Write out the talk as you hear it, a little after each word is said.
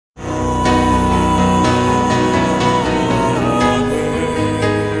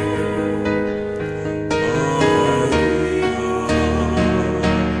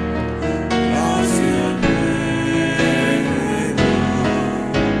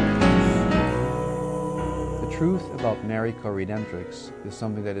truth about Mary Coredemptrix is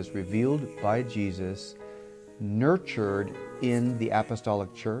something that is revealed by Jesus, nurtured in the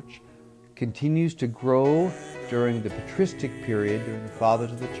Apostolic Church, continues to grow during the patristic period, during the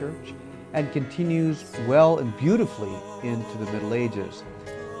Fathers of the Church, and continues well and beautifully into the Middle Ages.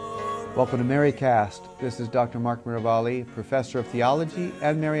 Welcome to Marycast. This is Dr. Mark Miravalli, Professor of Theology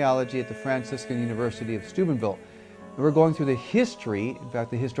and Mariology at the Franciscan University of Steubenville. And we're going through the history, in fact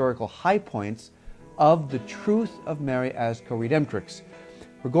the historical high points, of the truth of Mary as Coredemptrix.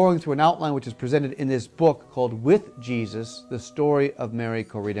 We're going through an outline which is presented in this book called With Jesus, The Story of Mary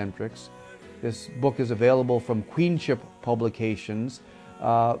Coredemptrix. This book is available from Queenship Publications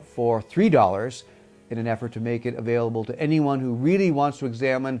for $3 in an effort to make it available to anyone who really wants to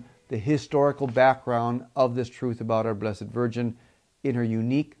examine the historical background of this truth about our Blessed Virgin in her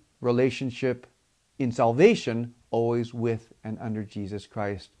unique relationship in salvation, always with and under Jesus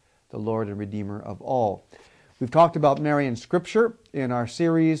Christ, the Lord and Redeemer of all. We've talked about Mary in Scripture in our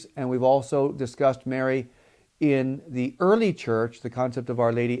series, and we've also discussed Mary in the early church, the concept of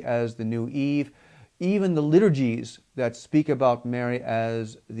Our Lady as the new Eve, even the liturgies that speak about Mary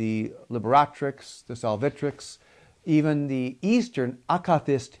as the Liberatrix, the Salvatrix, even the Eastern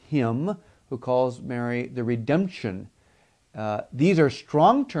Akathist hymn, who calls Mary the Redemption. These are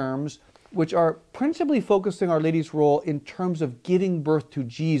strong terms which are principally focusing Our Lady's role in terms of giving birth to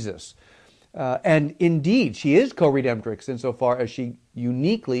Jesus. And indeed, she is co-redemptrix insofar as she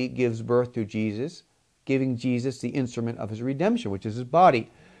uniquely gives birth to Jesus, giving Jesus the instrument of his redemption, which is his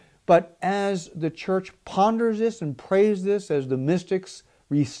body. But as the Church ponders this and prays this, as the mystics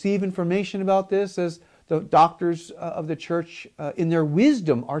receive information about this, as the doctors of the Church in their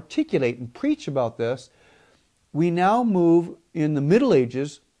wisdom articulate and preach about this, we now move in the Middle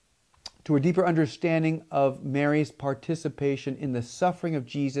Ages to a deeper understanding of Mary's participation in the suffering of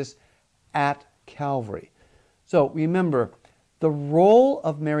Jesus at Calvary. So remember, the role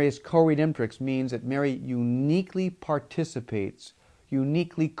of Mary as co-redemptrix means that Mary uniquely participates,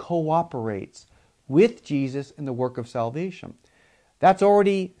 uniquely cooperates with Jesus in the work of salvation. That's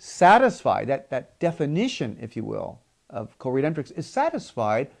already satisfied, that definition, if you will, of co-redemptrix is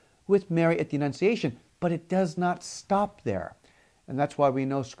satisfied with Mary at the Annunciation, but it does not stop there. And that's why we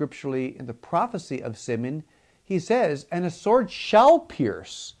know scripturally in the prophecy of Simeon, he says, and a sword shall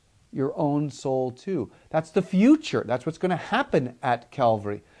pierce your own soul too. That's the future. That's what's going to happen at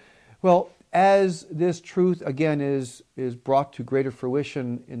Calvary. Well, as this truth, again, is brought to greater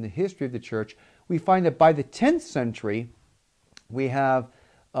fruition in the history of the Church, we find that by the 10th century, we have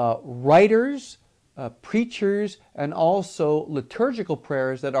writers, preachers, and also liturgical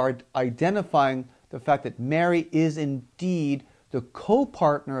prayers that are identifying the fact that Mary is indeed the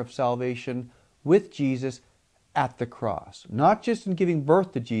co-partner of salvation with Jesus at the cross. Not just in giving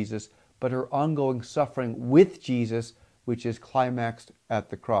birth to Jesus, but her ongoing suffering with Jesus, which is climaxed at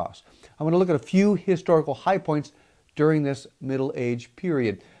the cross. I'm going to look at a few historical high points during this Middle Age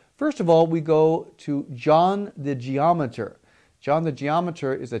period. First of all, we go to John the Geometer. John the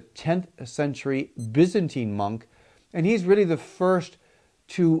Geometer is a 10th century Byzantine monk, and he's really the first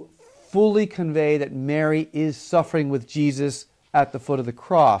to fully convey that Mary is suffering with Jesus at the foot of the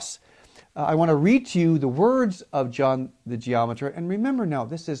cross. I want to read to you the words of John the Geometer, and remember now,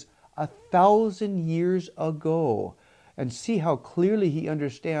 this is 1,000 years ago, and see how clearly he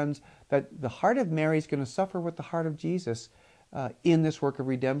understands that the heart of Mary is going to suffer with the heart of Jesus in this work of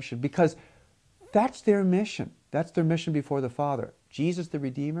redemption, because that's their mission. That's their mission before the Father. Jesus the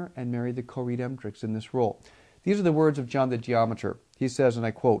Redeemer and Mary the co-redemptrix in this role. These are the words of John the Geometer. He says, and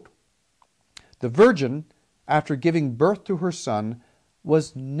I quote, "The Virgin, after giving birth to her Son,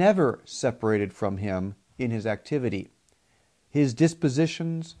 was never separated from him in his activity, his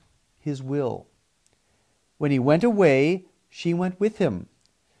dispositions, his will. When he went away, she went with him.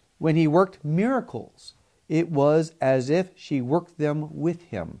 When he worked miracles, it was as if she worked them with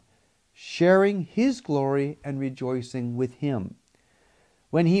him, sharing his glory and rejoicing with him.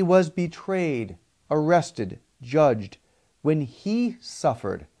 When he was betrayed, arrested, judged, when he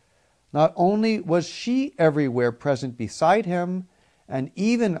suffered, not only was she everywhere present beside him, and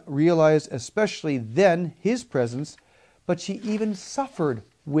even realized especially then his presence, but she even suffered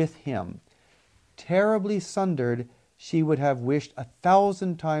with him. Terribly sundered, she would have wished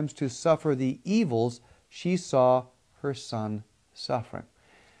 1,000 times to suffer the evils she saw her Son suffering."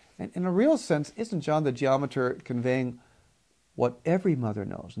 And in a real sense, isn't John the Geometer conveying what every mother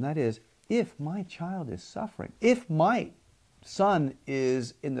knows? And that is, if my child is suffering, if my son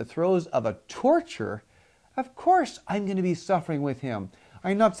is in the throes of a torture, of course I'm going to be suffering with him.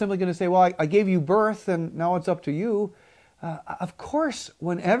 I'm not simply going to say, well, I gave you birth and now it's up to you. Of course,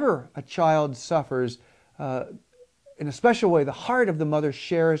 whenever a child suffers, in a special way, the heart of the mother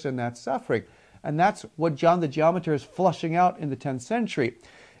shares in that suffering. And that's what John the Geometer is flushing out in the 10th century.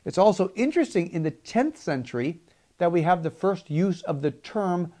 It's also interesting in the 10th century that we have the first use of the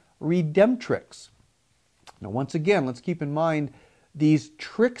term Redemptrix. Now, once again, let's keep in mind these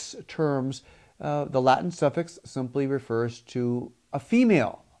trix terms. The Latin suffix simply refers to a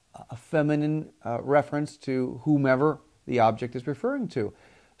female, a feminine reference to whomever the object is referring to.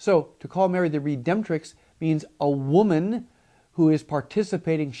 So, to call Mary the Redemptrix means a woman who is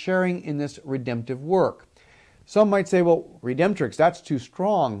participating, sharing in this redemptive work. Some might say, well, Redemptrix, that's too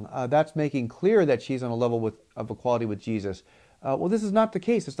strong. That's making clear that she's on a level of equality with Jesus. Well, this is not the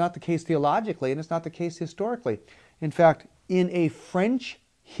case. It's not the case theologically, and it's not the case historically. In fact, in a French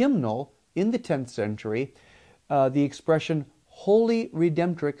hymnal in the 10th century, the expression, Holy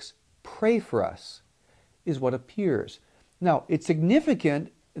Redemptrix, pray for us, is what appears. Now, it's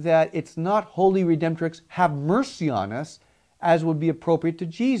significant that it's not Holy Redemptrix, have mercy on us, as would be appropriate to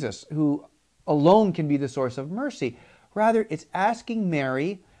Jesus, who alone can be the source of mercy. Rather, it's asking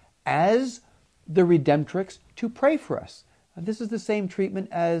Mary, as the Redemptrix, to pray for us. And this is the same treatment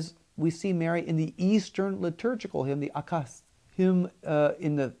as we see Mary in the Eastern liturgical hymn, the Akas hymn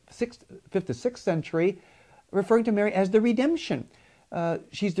in the 5th to 6th century, referring to Mary as the redemption.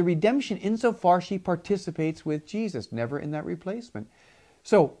 She's the redemption insofar she participates with Jesus, never in that replacement.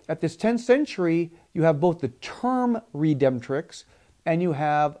 So, at this 10th century, you have both the term Redemptrix and you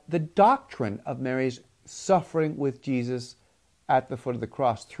have the doctrine of Mary's suffering with Jesus at the foot of the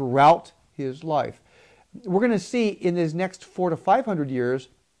cross throughout his life. We're going to see in these next 400 to 500 years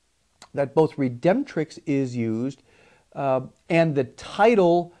that both Redemptrix is used and the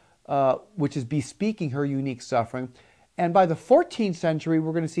title, which is bespeaking her unique suffering. And by the 14th century,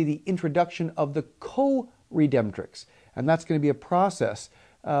 we're going to see the introduction of the Co-Redemptrix. And that's going to be a process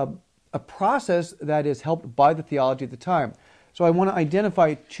that is helped by the theology at the time. So I want to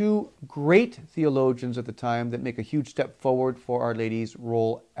identify two great theologians at the time that make a huge step forward for Our Lady's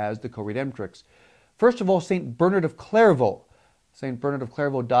role as the Co-Redemptrix. First of all, St. Bernard of Clairvaux. St. Bernard of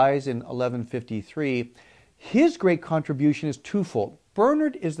Clairvaux dies in 1153. His great contribution is twofold.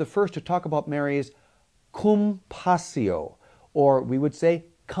 Bernard is the first to talk about Mary's cum passio, or we would say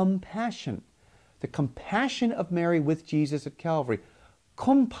compassion. The compassion of Mary with Jesus at Calvary.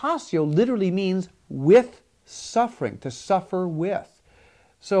 Cum passio literally means with suffering, to suffer with.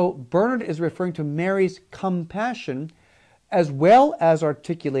 So Bernard is referring to Mary's compassion as well as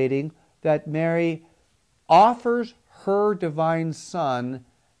articulating that Mary offers her divine Son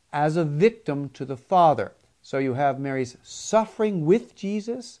as a victim to the Father. So you have Mary's suffering with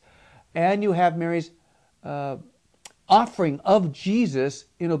Jesus, and you have Mary's offering of Jesus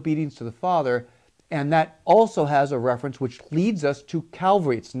in obedience to the Father, and that also has a reference which leads us to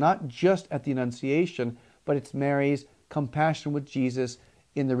Calvary. It's not just at the Annunciation, but it's Mary's compassion with Jesus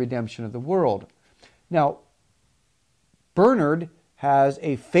in the redemption of the world. Now, Bernard has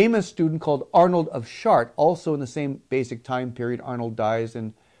a famous student called Arnold of Chartres, also in the same basic time period. Arnold dies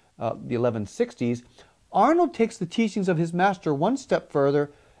in the 1160s. Arnold takes the teachings of his master one step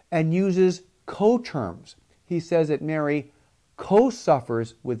further and uses co-terms. He says that Mary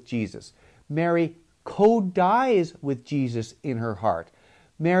co-suffers with Jesus. Mary co-dies with Jesus in her heart.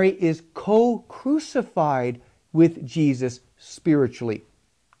 Mary is co-crucified with Jesus spiritually.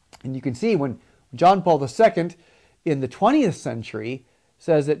 And you can see when John Paul II in the 20th century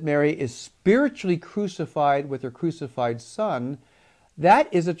says that Mary is spiritually crucified with her crucified Son,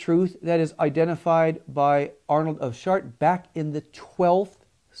 that is a truth that is identified by Arnold of Chartres back in the 12th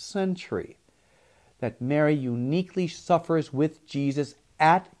century. That Mary uniquely suffers with Jesus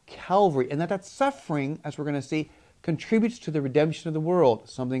at Calvary, and that suffering, as we're going to see, contributes to the redemption of the world,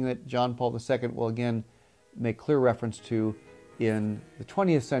 something that John Paul II will again make clear reference to in the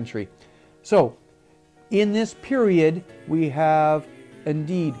 20th century. So, in this period, we have,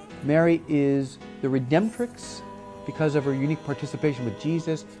 indeed, Mary is the Redemptrix because of her unique participation with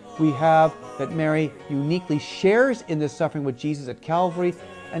Jesus. We have that Mary uniquely shares in this suffering with Jesus at Calvary,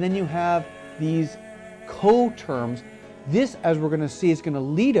 and then you have these co-terms. This, as we're going to see, is going to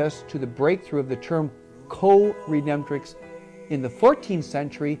lead us to the breakthrough of the term Co-Redemptrix in the 14th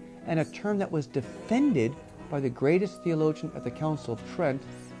century, and a term that was defended by the greatest theologian at the Council of Trent,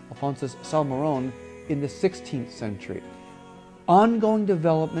 Alphonsus Salmeron, in the 16th century. Ongoing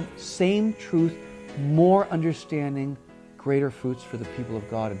development, same truth, more understanding, greater fruits for the people of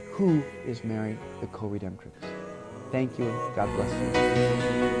God. And who is Mary, the Co-Redemptrix? Thank you, and God bless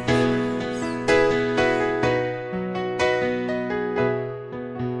you.